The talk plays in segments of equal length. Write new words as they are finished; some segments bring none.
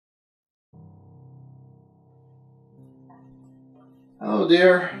Hello,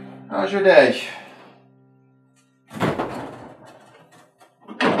 dear. How's your day?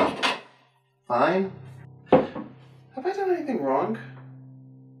 Fine. Have I done anything wrong?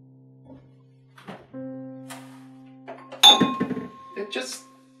 It just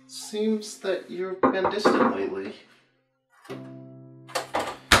seems that you've been distant lately.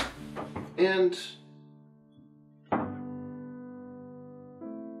 And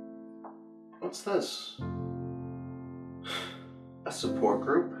what's this? A support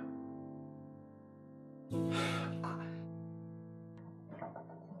group?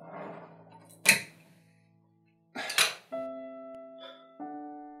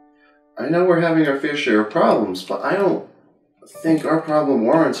 I know we're having our fair share of problems, but I don't think our problem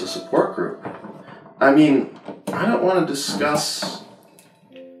warrants a support group. I mean, I don't want to discuss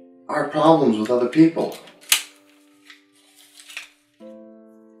our problems with other people.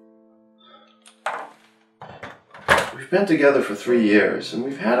 We've been together for 3 years, and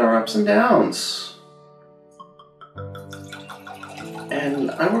we've had our ups and downs. And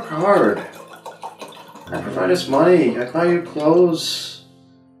I work hard. I provide us money. I buy you clothes.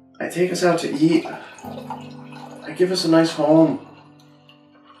 I take us out to eat. I give us a nice home.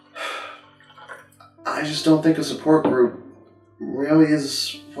 I just don't think a support group really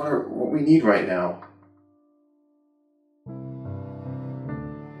is what we need right now.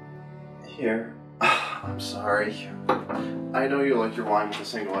 Here. I'm sorry. I know you like your wine with a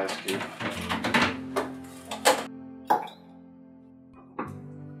single ice cube.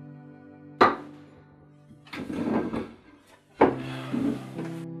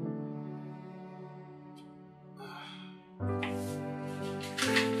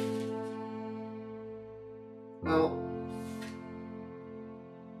 Well,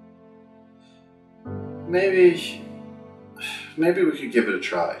 maybe we could give it a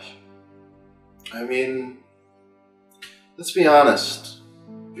try. I mean, let's be honest.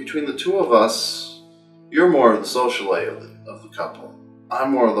 Between the two of us, you're more of the socialite of the couple.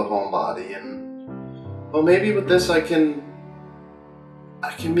 I'm more of the homebody, and well, maybe with this I can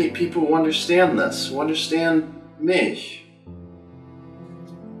meet people who understand this, who understand me.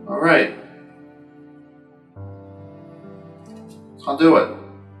 All right. I'll do it.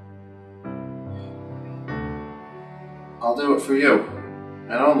 I'll do it for you,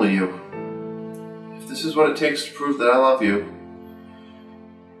 and only you. If this is what it takes to prove that I love you,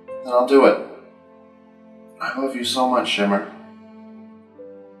 then I'll do it. I love you so much, Shimmer.